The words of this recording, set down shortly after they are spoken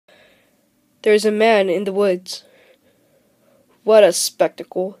There's a man in the woods. What a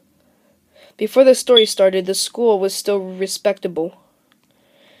spectacle. Before the story started, the school was still respectable.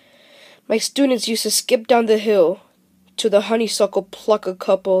 My students used to skip down the hill to the honeysuckle, pluck a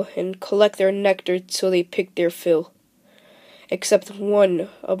couple, and collect their nectar till they picked their fill. Except one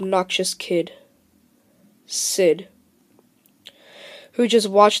obnoxious kid, Sid, who just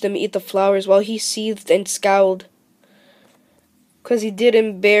watched them eat the flowers while he seethed and scowled, 'cause he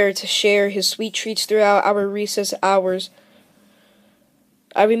didn't bear to share his sweet treats throughout our recess hours.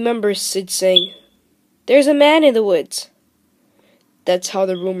 I remember Sid saying, "There's a man in the woods." That's how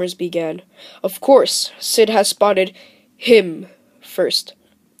the rumors began. Of course, Sid has spotted him first.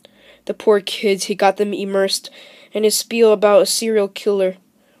 The poor kids, he got them immersed in his spiel about a serial killer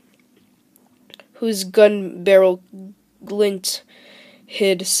whose gun barrel glint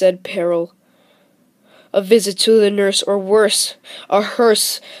hid said peril. A visit to the nurse, or worse, a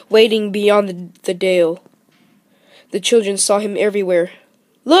hearse waiting beyond the dale. The children saw him everywhere.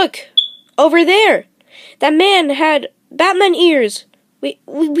 "Look! Over there! That man had Batman ears!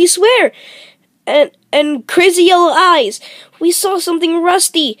 We swear! And crazy yellow eyes! We saw something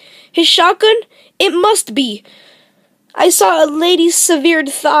rusty! His shotgun? It must be! I saw a lady's severed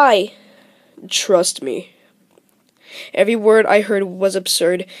thigh!" Trust me. Every word I heard was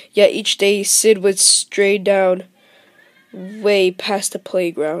absurd, yet each day Sid would stray down, way past the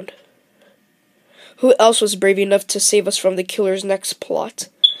playground. Who else was brave enough to save us from the killer's next plot?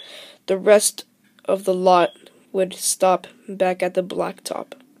 The rest of the lot would stop back at the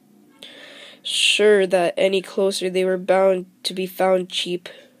blacktop, sure that any closer they were bound to be found deep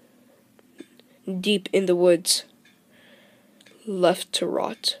in the woods, left to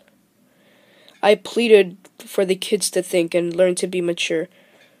rot. I pleaded for the kids to think and learn to be mature,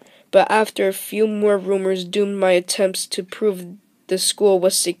 but after a few more rumors doomed my attempts to prove the school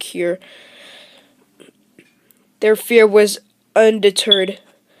was secure, their fear was undeterred,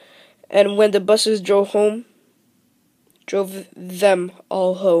 and when the buses drove them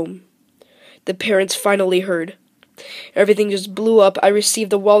all home, the parents finally heard. Everything just blew up. I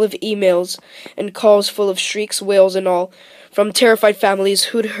received a wall of emails and calls full of shrieks, wails, and all, from terrified families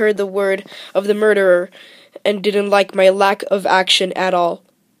who'd heard the word of the murderer and didn't like my lack of action at all.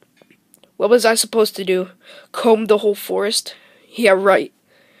 What was I supposed to do? Comb the whole forest? Yeah, right.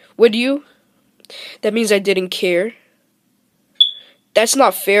 Would you? That means I didn't care. That's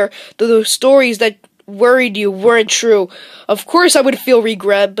not fair. The stories that worried you weren't true. Of course I would feel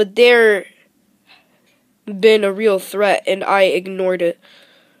regret, but there been a real threat and I ignored it.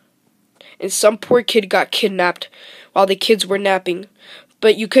 And some poor kid got kidnapped while the kids were napping.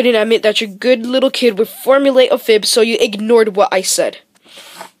 But you couldn't admit that your good little kid would formulate a fib, so you ignored what I said.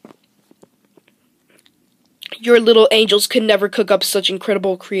 Your little angels could never cook up such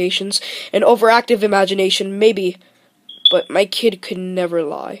incredible creations. An overactive imagination, maybe, but my kid could never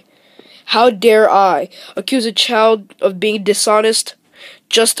lie. How dare I accuse a child of being dishonest?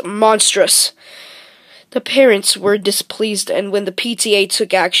 Just monstrous. The parents were displeased, and when the PTA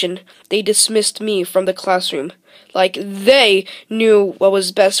took action, they dismissed me from the classroom, like they knew what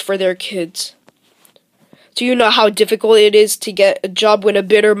was best for their kids. Do you know how difficult it is to get a job when a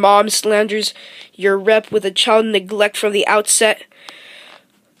bitter mom slanders your rep with a child neglect from the outset?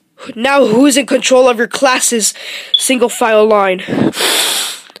 Now who's in control of your classes? Single file line.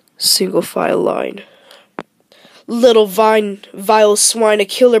 Single file line. Little vile swine, a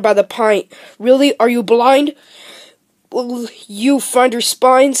killer by the pint. Really? Are you blind? Will you find your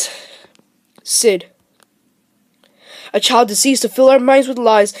spines? Sid. A child deceased to fill our minds with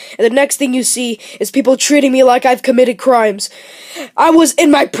lies, and the next thing you see is people treating me like I've committed crimes. I was in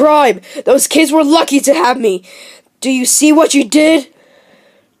my prime. Those kids were lucky to have me. Do you see what you did?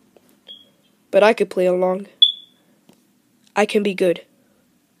 But I could play along. I can be good.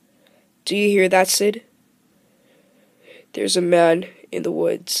 Do you hear that, Sid? There's a man in the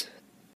woods.